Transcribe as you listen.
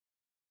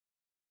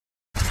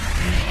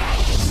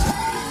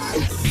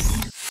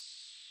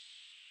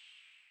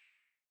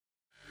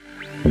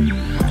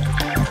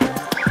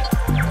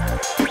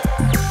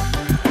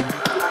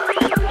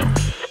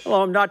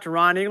Hello, I'm Dr.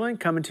 Ron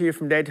England, coming to you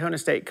from Daytona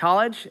State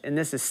College, and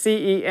this is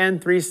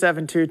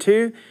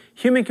CEN3722,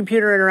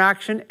 Human-Computer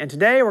Interaction, and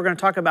today we're going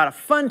to talk about a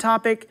fun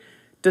topic,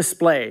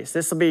 displays.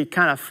 This will be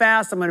kind of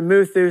fast. I'm going to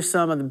move through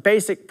some of the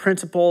basic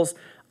principles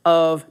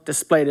of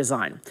display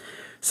design.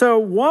 So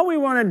what we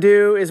want to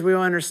do is we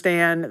want to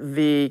understand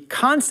the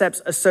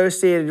concepts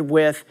associated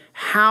with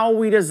how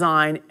we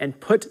design and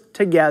put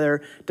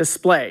together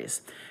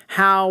displays,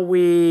 how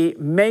we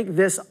make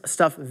this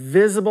stuff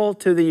visible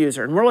to the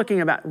user. And we're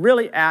looking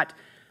really at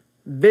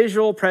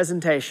visual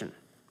presentation.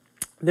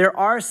 There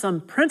are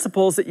some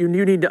principles that you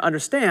need to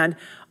understand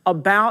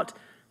about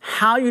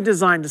how you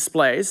design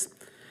displays,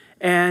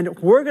 and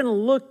we're going to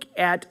look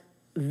at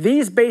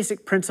these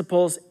basic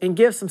principles and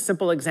give some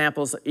simple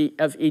examples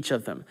of each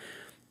of them.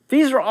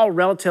 These are all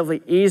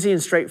relatively easy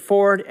and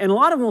straightforward, and a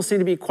lot of them will seem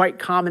to be quite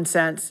common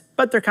sense,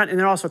 but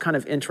they're also kind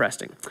of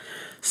interesting.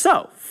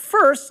 So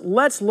first,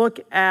 let's look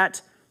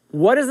at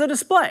what is a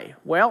display.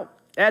 Well,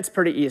 that's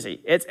pretty easy.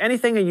 It's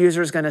anything a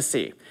user is going to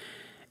see.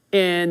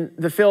 In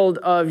the field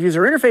of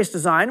user interface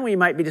design, we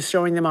might be just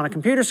showing them on a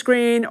computer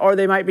screen, or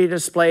they might be a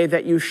display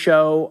that you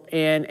show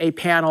in a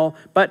panel,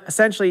 but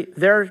essentially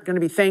they're going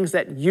to be things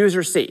that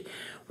users see.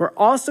 We're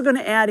also going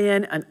to add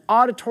in an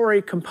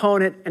auditory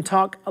component and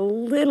talk a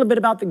little bit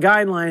about the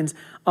guidelines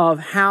of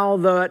how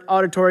the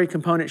auditory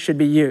component should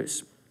be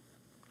used.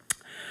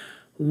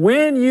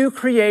 When you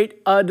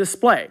create a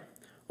display,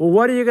 well,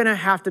 what are you going to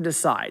have to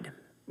decide?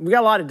 We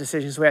got a lot of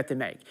decisions we have to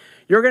make.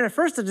 You're going to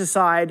first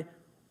decide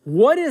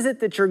what is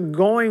it that you're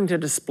going to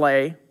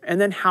display,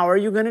 and then how are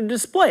you going to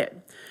display it?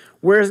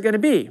 Where is it going to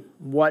be?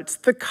 What's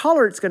the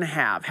color it's going to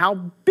have? How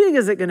big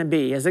is it going to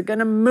be? Is it going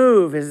to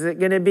move? Is it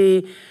going to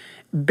be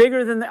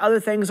bigger than the other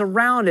things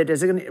around it?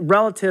 Is it going to,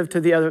 relative to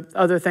the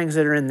other things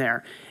that are in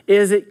there?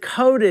 Is it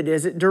coded?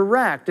 Is it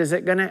direct? Is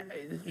it going to...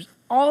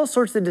 all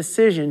sorts of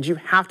decisions you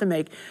have to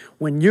make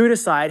when you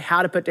decide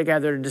how to put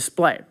together a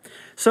display.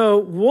 So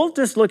we'll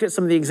just look at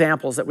some of the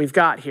examples that we've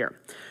got here.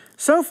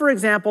 So for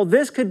example,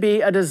 this could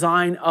be a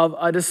design of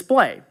a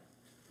display.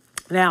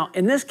 Now,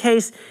 in this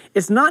case,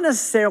 it's not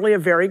necessarily a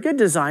very good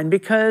design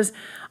because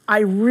I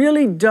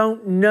really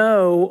don't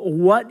know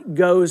what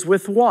goes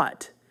with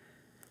what.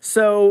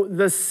 So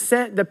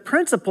the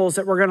principles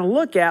that we're going to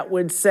look at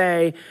would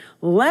say,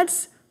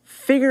 let's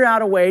figure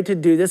out a way to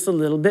do this a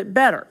little bit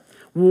better.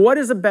 What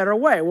is a better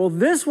way? Well,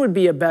 this would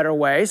be a better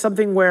way,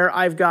 something where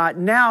I've got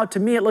now, to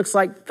me, it looks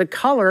like the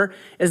color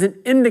is an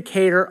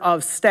indicator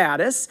of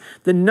status,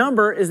 the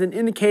number is an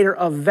indicator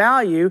of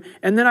value,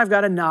 and then I've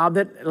got a knob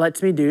that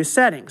lets me do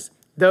settings.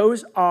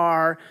 Those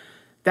are,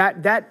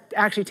 that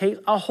actually takes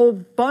a whole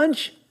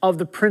bunch of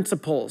the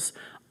principles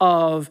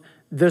of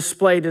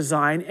display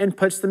design and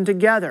puts them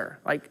together.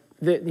 Like,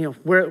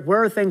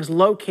 where are things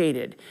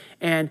located,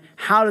 and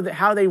how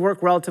do they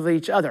work relative to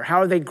each other?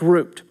 How are they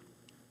grouped?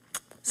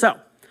 So,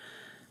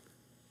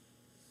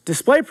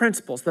 display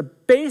principles, the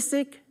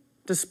basic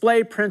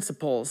display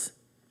principles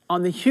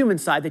on the human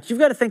side that you've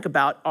got to think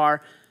about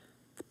are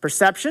the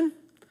perception,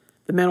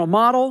 the mental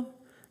model,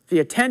 the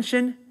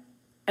attention,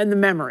 and the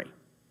memory.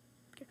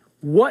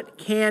 What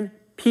can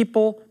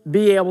people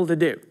be able to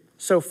do?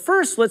 So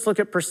first, let's look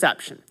at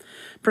perception.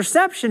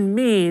 Perception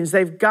means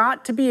they've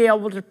got to be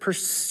able to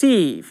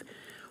perceive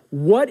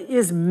what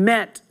is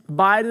meant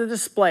by the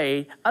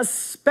display,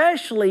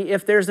 especially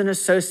if there's an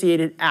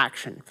associated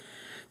action.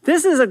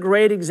 This is a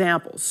great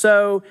example.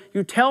 So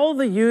you tell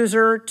the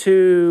user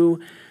to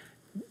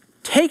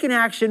take an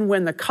action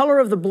when the color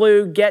of the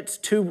blue gets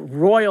to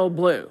royal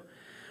blue.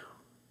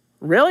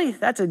 Really?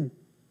 That's a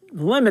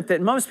limit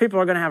that most people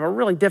are going to have a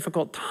really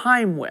difficult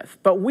time with.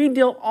 But we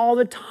deal all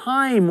the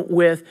time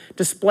with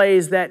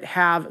displays that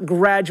have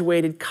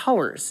graduated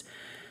colors.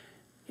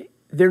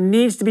 There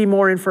needs to be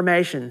more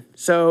information,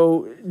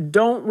 so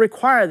don't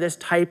require this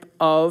type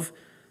of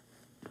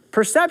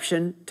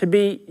perception to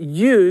be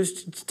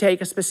used to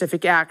take a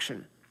specific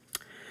action.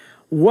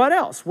 What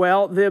else?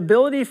 Well, the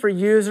ability for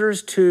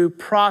users to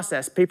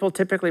process. People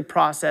typically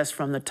process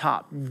from the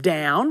top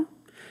down.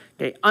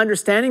 Okay,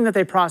 understanding that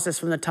they process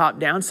from the top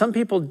down. Some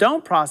people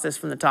don't process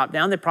from the top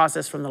down. They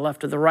process from the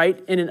left to the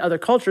right. And in other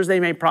cultures, they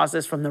may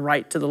process from the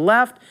right to the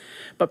left,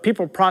 but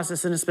people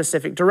process in a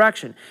specific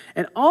direction.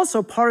 And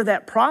also part of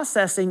that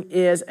processing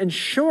is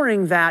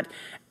ensuring that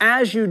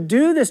as you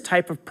do this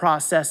type of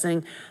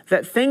processing,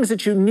 that things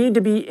that you need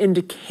to be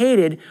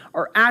indicated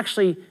are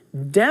actually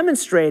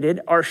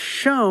demonstrated or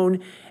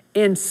shown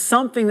in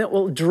something that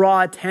will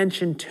draw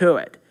attention to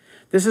it.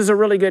 This is a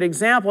really good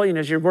example.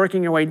 As you're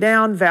working your way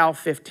down, valve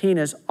 15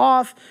 is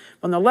off.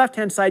 On the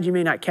left-hand side, you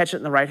may not catch it.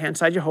 On the right-hand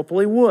side, you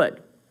hopefully would.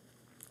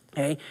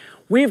 Okay?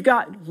 We've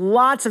got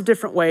lots of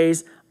different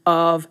ways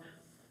of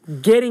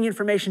getting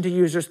information to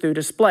users through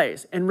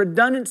displays, and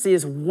redundancy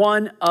is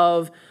one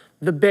of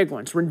the big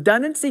ones.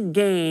 Redundancy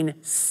gain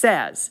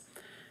says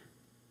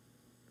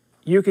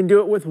you can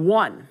do it with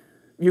 1,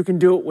 you can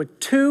do it with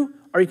 2,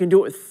 or you can do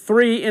it with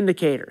 3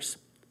 indicators,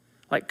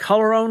 like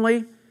color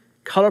only,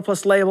 color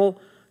plus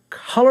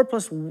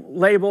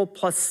label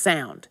plus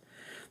sound.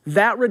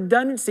 that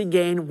redundancy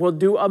gain will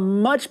do a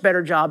much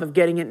better job of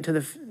getting it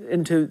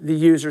into the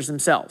users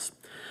themselves.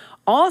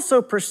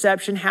 Also,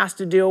 perception has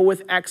to deal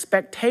with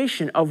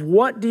expectation of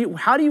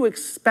how do you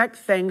expect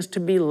things to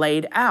be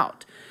laid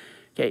out.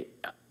 Okay,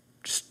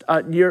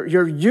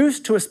 you're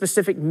used to a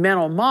specific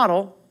mental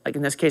model, like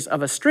in this case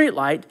of a street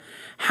light.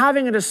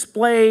 Having a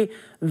display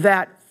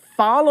that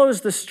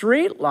follows the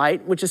street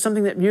light, which is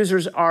something that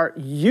users are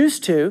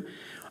used to,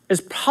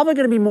 is probably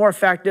going to be more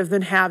effective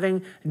than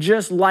having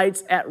just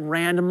lights at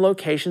random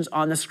locations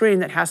on the screen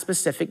that has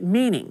specific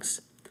meanings.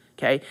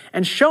 Okay,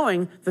 and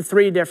showing the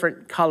 3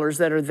 different colors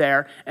that are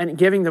there and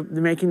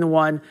making the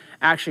one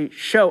actually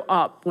show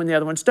up when the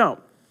other ones don't.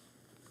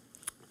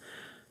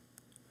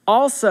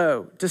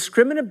 Also,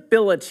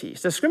 discriminability.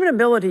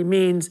 Discriminability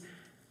means,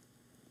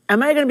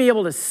 am I going to be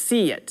able to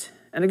see it?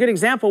 And a good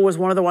example was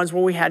one of the ones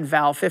where we had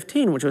valve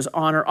 15, which was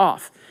on or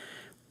off.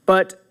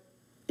 But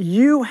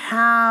you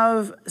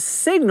have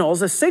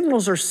signals. The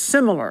signals are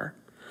similar.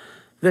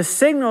 The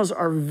signals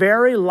are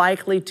very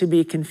likely to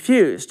be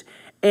confused.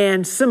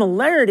 And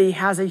similarity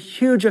has a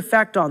huge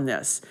effect on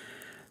this.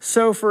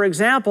 So for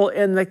example,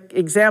 in the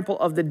example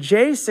of the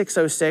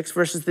J606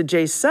 versus the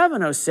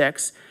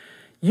J706,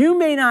 you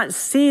may not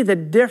see the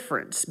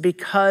difference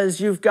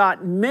because you've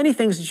got many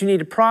things that you need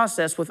to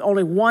process with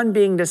only one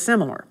being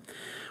dissimilar.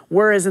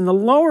 Whereas in the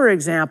lower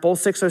example,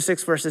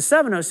 606 versus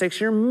 706,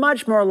 you're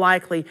much more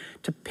likely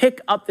to pick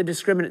up the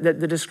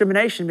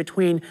discrimination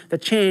between the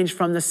change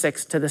from the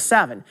 6 to the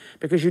 7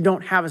 because you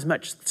don't have as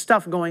much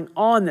stuff going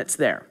on that's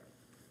there.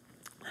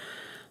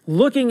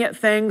 Looking at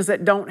things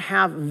that don't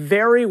have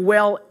very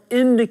well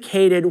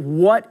indicated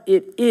what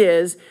it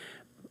is,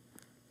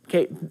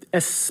 okay,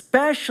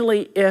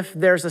 especially if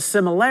there's a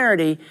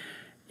similarity,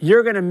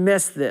 you're going to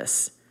miss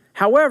this.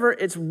 However,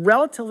 it's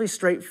relatively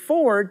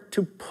straightforward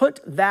to put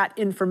that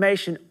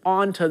information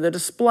onto the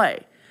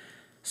display.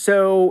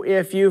 So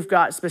if you've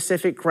got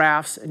specific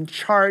graphs and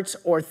charts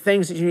or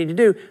things that you need to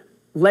do,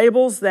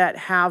 labels that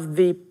have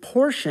the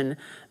portion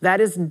that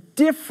is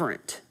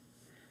different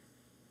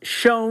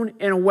shown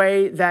in a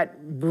way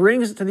that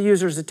brings it to the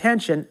user's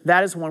attention,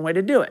 that is one way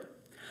to do it.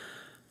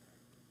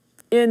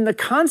 In the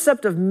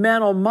concept of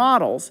mental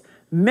models,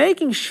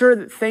 making sure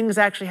that things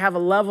actually have a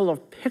level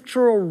of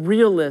pictorial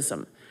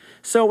realism.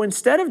 So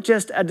instead of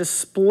just a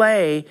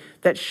display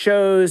that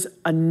shows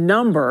a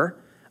number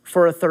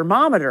for a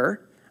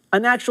thermometer,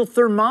 an actual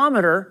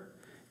thermometer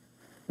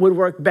would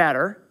work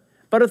better,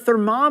 but a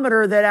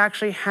thermometer that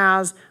actually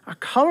has a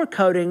color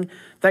coding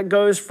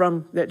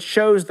that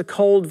shows the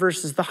cold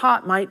versus the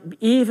hot might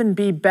even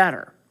be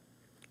better.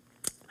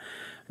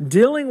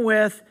 Dealing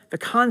with the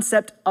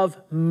concept of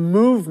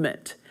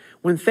movement.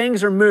 When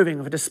things are moving,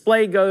 if a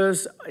display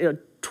goes,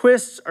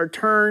 twists or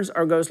turns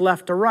or goes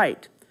left to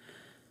right,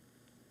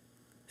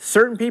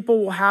 certain people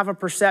will have a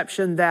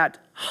perception that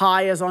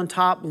high is on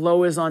top,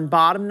 low is on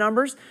bottom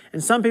numbers,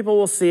 and some people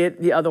will see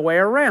it the other way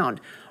around.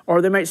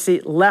 Or they might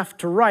see left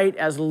to right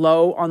as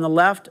low on the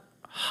left,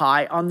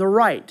 high on the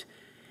right.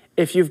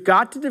 If you've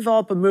got to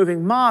develop a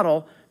moving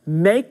model,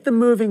 make the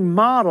moving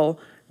model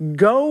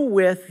go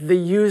with the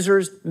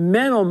user's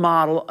mental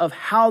model of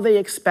how they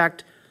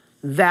expect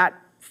that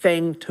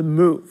thing to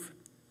move.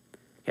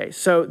 Okay,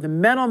 so the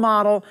mental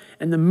model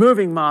and the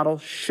moving model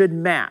should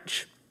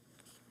match.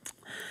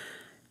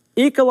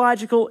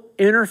 Ecological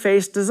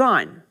interface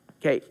design.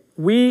 Okay,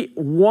 we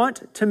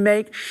want to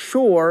make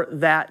sure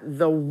that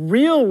the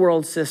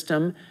real-world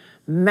system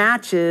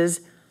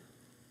matches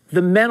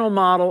the mental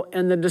model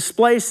and the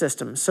display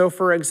system. So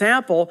for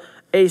example,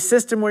 a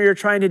system where you're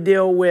trying to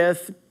deal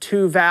with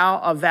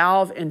a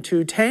valve and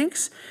 2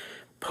 tanks,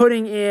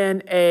 putting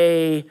in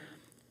a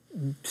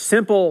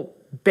simple,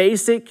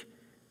 basic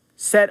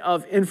set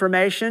of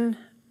information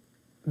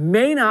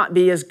may not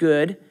be as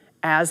good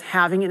as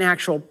having an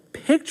actual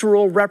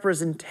pictorial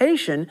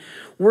representation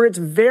where it's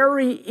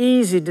very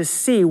easy to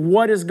see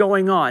what is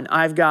going on.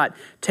 I've got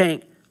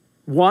tank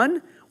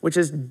 1, which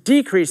is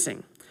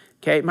decreasing.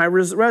 Okay, my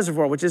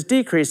reservoir, which is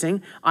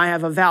decreasing. I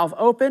have a valve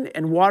open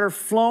and water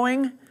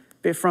flowing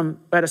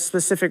at a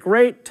specific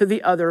rate to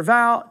the other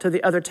valve, to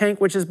the other tank,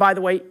 which is, by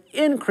the way,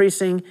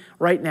 increasing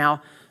right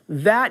now.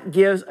 That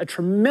gives a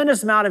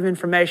tremendous amount of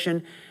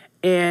information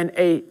in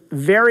a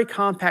very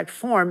compact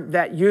form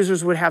that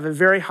users would have a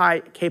very high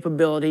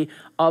capability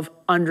of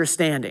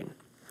understanding.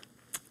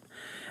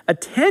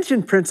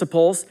 Attention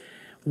principles.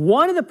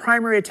 One of the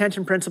primary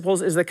attention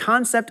principles is the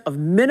concept of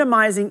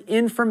minimizing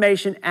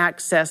information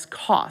access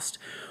cost.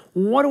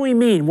 What do we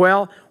mean?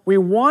 Well, we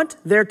want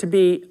there to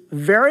be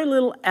very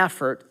little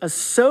effort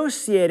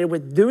associated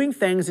with doing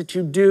things that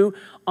you do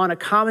on a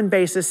common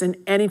basis in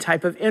any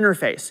type of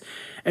interface.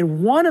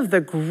 And one of the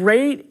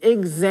great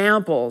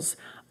examples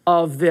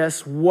of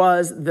this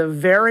was the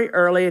very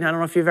early, and I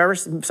don't know if you've ever,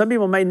 some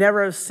people may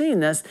never have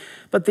seen this,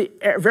 but the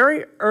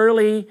very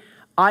early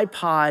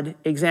iPod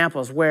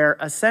examples where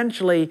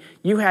essentially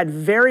you had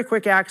very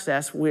quick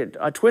access with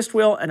a twist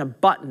wheel and a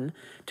button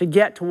to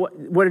get to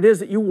what it is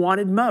that you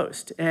wanted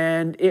most.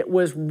 And it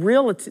was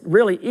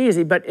really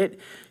easy, but it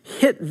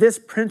hit this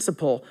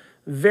principle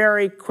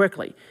very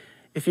quickly.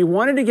 If you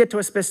wanted to get to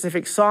a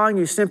specific song,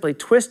 you simply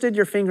twisted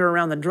your finger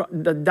around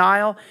the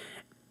dial.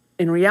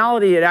 In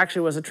reality, it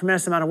actually was a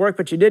tremendous amount of work,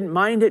 but you didn't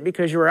mind it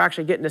because you were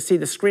actually getting to see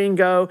the screen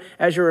go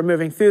as you were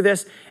moving through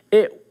this.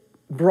 It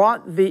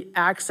brought the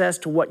access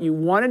to what you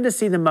wanted to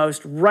see the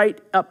most right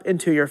up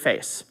into your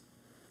face.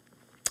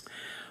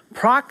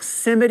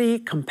 Proximity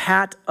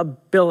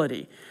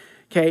compatibility.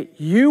 Okay,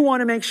 you want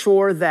to make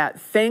sure that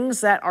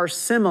things that are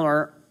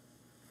similar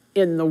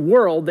in the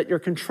world that you're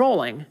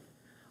controlling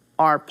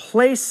are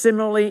placed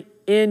similarly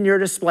in your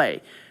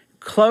display.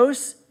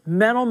 Close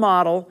mental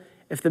model,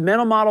 if the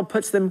mental model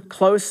puts them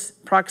close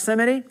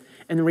proximity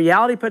and the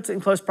reality puts it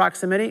in close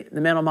proximity, the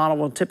mental model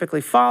will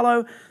typically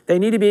follow. They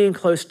need to be in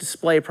close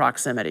display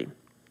proximity.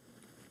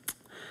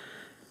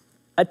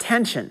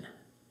 Attention.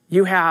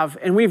 You have,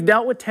 and we've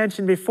dealt with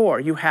tension before,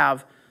 you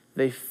have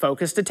the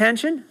focused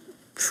attention,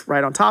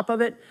 right on top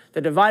of it, the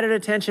divided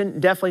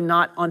attention, definitely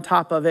not on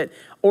top of it,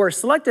 or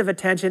selective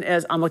attention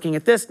as I'm looking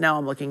at this, now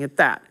I'm looking at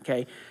that,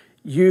 okay?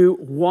 You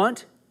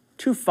want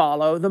to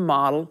follow the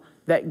model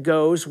that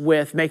goes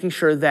with making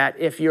sure that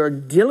if you're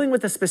dealing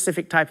with a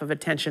specific type of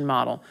attention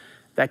model,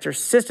 that your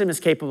system is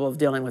capable of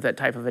dealing with that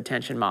type of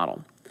attention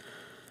model.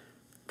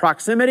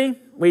 Proximity,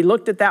 we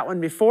looked at that one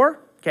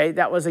before. Okay,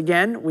 that was,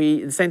 again,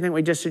 the same thing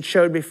we just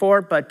showed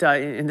before, but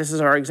and this is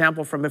our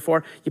example from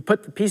before. You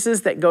put the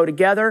pieces that go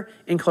together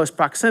in close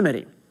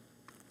proximity.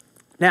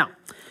 Now,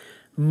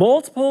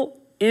 multiple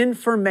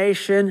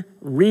information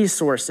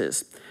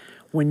resources.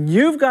 When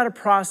you've got to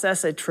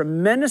process a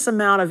tremendous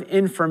amount of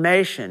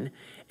information,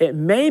 it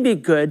may be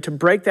good to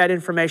break that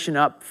information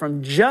up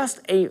from just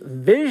a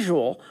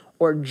visual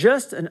or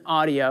just an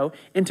audio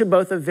into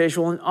both a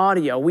visual and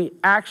audio. We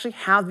actually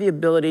have the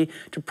ability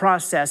to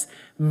process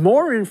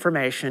more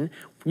information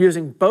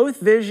using both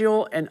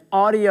visual and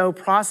audio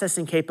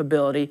processing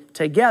capability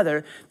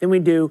together than we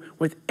do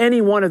with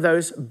any one of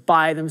those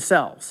by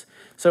themselves.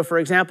 So for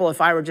example, if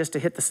I were just to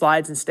hit the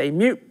slides and stay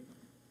mute,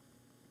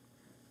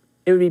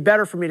 it would be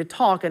better for me to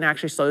talk and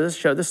actually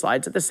show the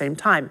slides at the same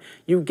time.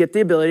 You get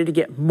the ability to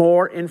get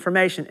more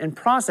information and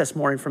process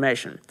more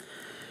information.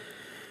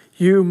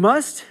 You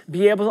must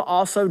be able to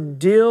also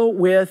deal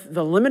with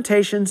the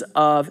limitations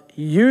of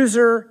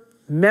user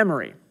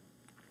memory.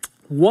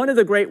 One of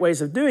the great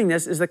ways of doing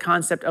this is the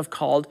concept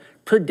called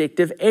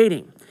predictive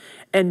aiding.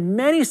 In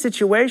many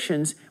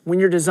situations, when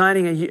you're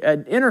designing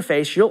an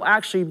interface, you'll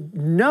actually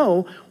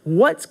know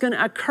what's going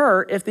to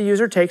occur if the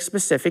user takes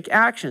specific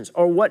actions,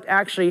 or what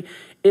actually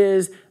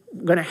is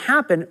going to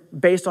happen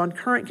based on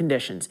current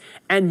conditions.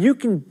 And you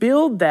can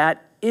build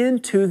that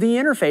into the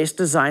interface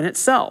design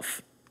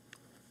itself.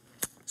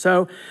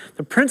 So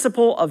the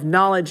principle of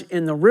knowledge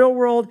in the real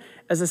world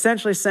is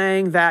essentially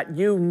saying that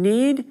you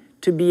need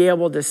to be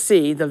able to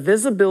see the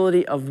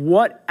visibility of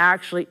what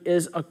actually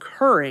is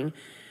occurring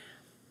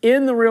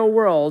in the real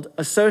world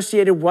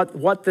associated with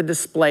what the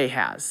display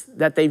has,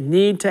 that they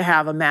need to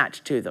have a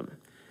match to them.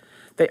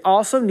 They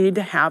also need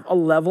to have a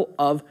level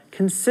of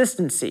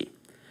consistency.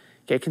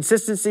 Okay,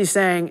 consistency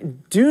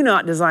saying do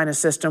not design a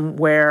system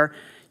where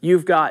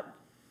you've got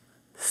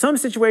some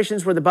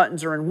situations where the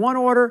buttons are in one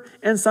order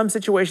and some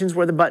situations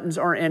where the buttons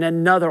are in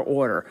another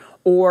order.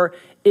 Or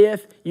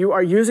if you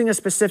are using a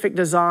specific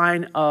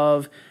design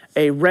of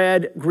a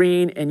red,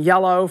 green, and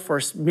yellow for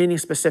meaning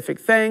specific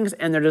things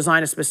and they're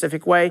designed a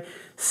specific way,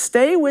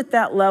 stay with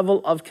that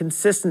level of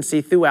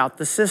consistency throughout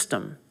the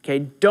system. Okay,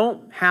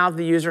 don't have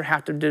the user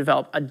have to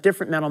develop a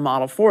different mental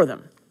model for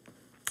them.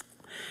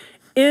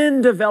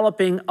 In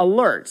developing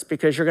alerts,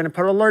 because you're going to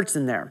put alerts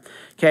in there,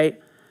 okay,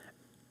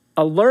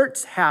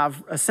 alerts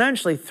have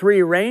essentially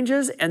 3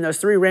 ranges, and those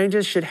 3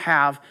 ranges should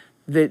have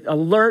the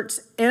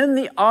alerts and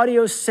the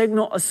audio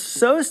signal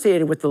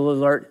associated with the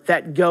alert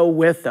that go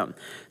with them.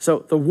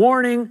 So the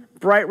warning,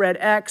 bright red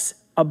X,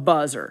 a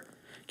buzzer.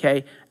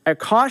 Okay, a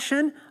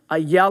caution, a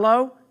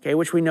yellow, okay,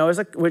 which we know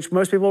is which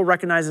most people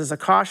recognize as a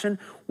caution,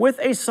 with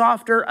a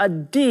softer, a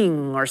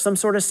ding, or some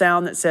sort of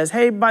sound that says,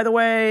 hey, by the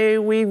way,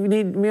 we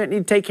need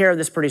to take care of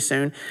this pretty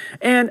soon.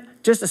 And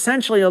just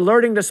essentially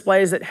alerting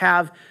displays that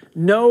have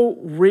no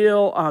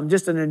real,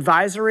 just an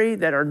advisory,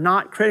 that are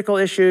not critical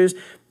issues,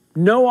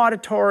 no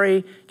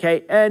auditory,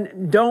 okay,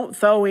 and don't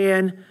throw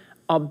in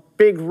a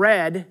big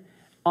red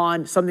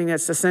on something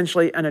that's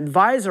essentially an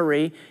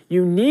advisory.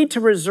 You need to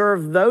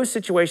reserve those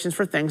situations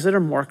for things that are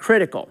more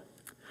critical.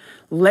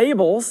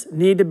 Labels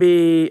need to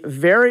be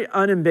very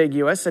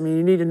unambiguous. I mean,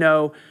 you need to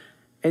know,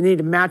 they need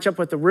to match up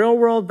with the real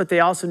world, but they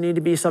also need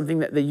to be something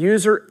that the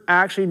user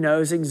actually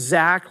knows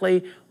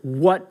exactly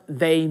what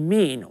they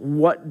mean.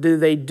 What do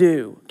they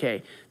do?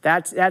 Okay,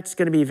 that's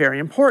going to be very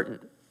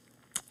important.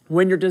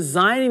 When you're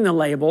designing the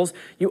labels,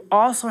 you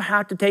also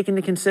have to take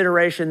into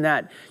consideration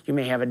that you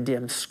may have a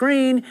dim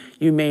screen,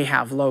 you may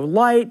have low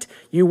light,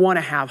 you want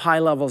to have high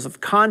levels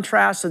of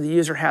contrast so the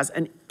user has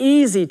an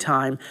easy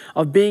time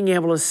of being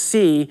able to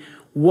see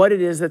what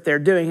it is that they're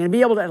doing and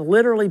be able to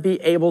literally be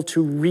able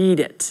to read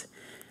it.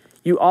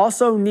 You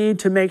also need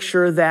to make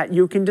sure that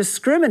you can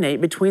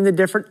discriminate between the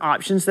different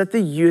options that the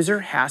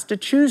user has to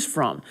choose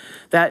from,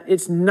 that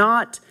it's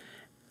not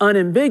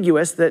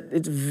unambiguous that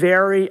it's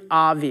very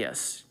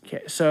obvious.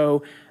 Okay,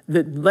 so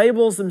the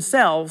labels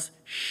themselves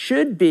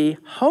should be,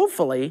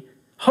 hopefully,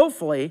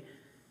 the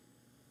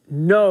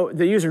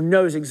user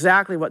knows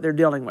exactly what they're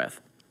dealing with,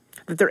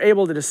 that they're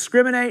able to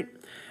discriminate.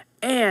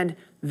 And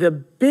the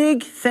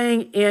big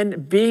thing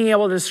in being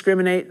able to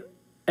discriminate,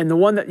 and the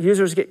one that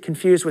users get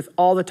confused with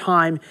all the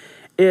time,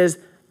 is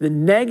the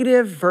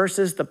negative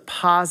versus the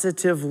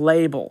positive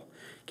label.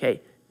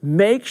 Okay,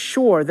 make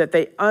sure that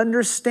they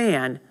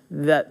understand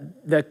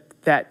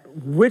that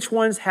which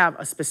ones have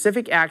a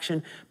specific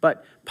action,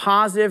 but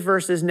positive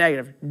versus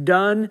negative,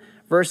 done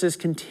versus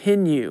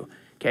continue.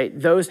 Okay,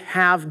 those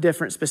have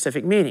different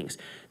specific meanings.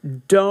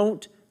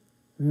 Don't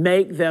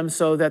make them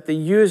so that the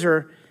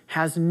user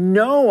has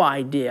no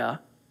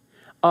idea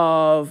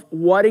of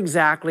what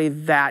exactly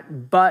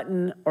that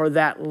button or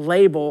that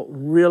label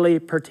really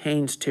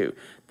pertains to.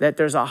 That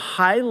there's a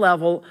high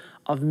level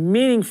of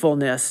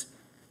meaningfulness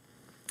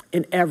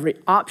in every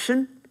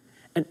option,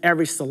 and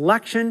every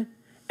selection,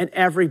 and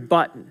every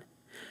button.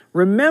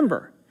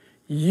 Remember,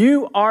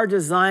 you are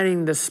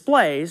designing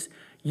displays.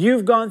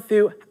 You've gone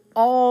through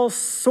all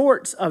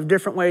sorts of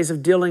different ways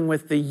of dealing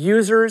with the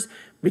users,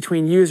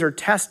 between user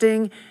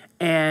testing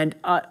and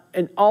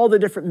all the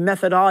different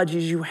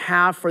methodologies you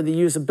have for the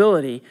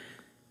usability.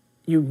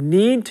 You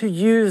need to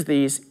use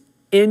these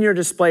in your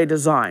display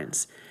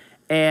designs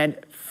and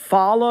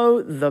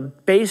follow the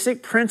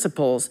basic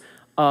principles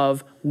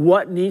of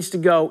what needs to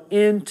go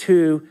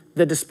into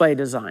the display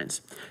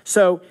designs.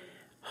 So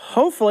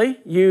hopefully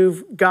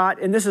you've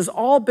got, and this has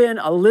all been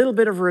a little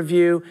bit of a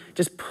review,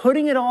 just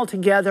putting it all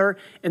together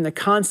in the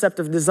concept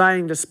of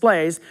designing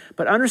displays,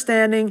 but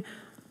understanding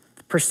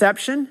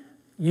perception,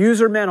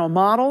 user mental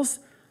models,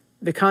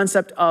 the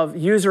concept of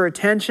user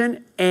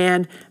attention,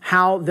 and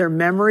how their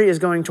memory is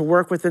going to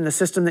work within the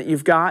system that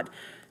you've got,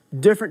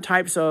 different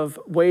types of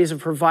ways of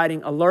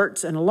providing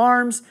alerts and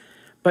alarms,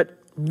 but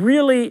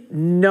really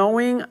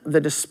knowing the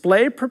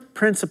display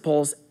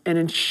principles and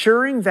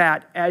ensuring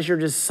that as you're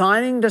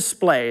designing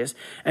displays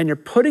and you're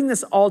putting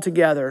this all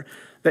together,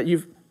 that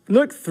you've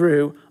looked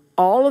through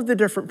all of the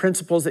different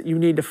principles that you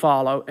need to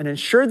follow and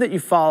ensure that you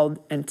followed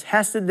and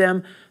tested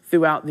them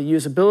throughout the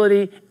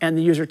usability and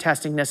the user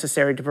testing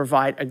necessary to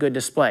provide a good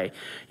display.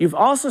 You've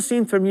also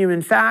seen from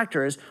human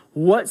factors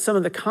what some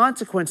of the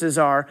consequences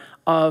are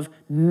of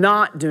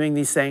not doing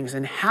these things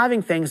and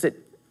having things that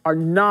are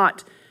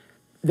not,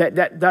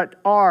 that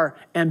are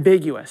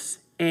ambiguous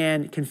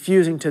and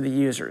confusing to the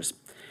users,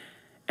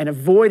 and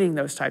avoiding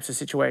those types of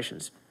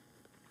situations.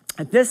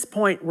 At this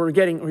point,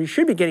 we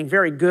should be getting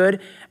very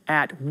good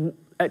at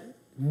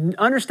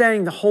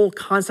understanding the whole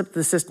concept of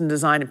the system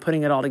design and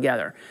putting it all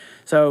together.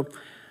 So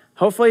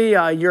hopefully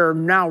you're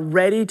now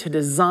ready to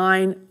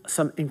design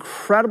some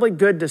incredibly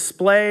good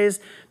displays,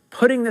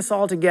 putting this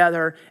all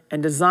together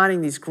and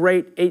designing these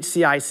great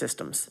HCI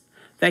systems.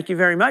 Thank you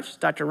very much.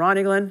 Dr. Ron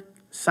Eaglin,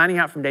 signing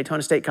out from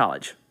Daytona State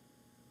College.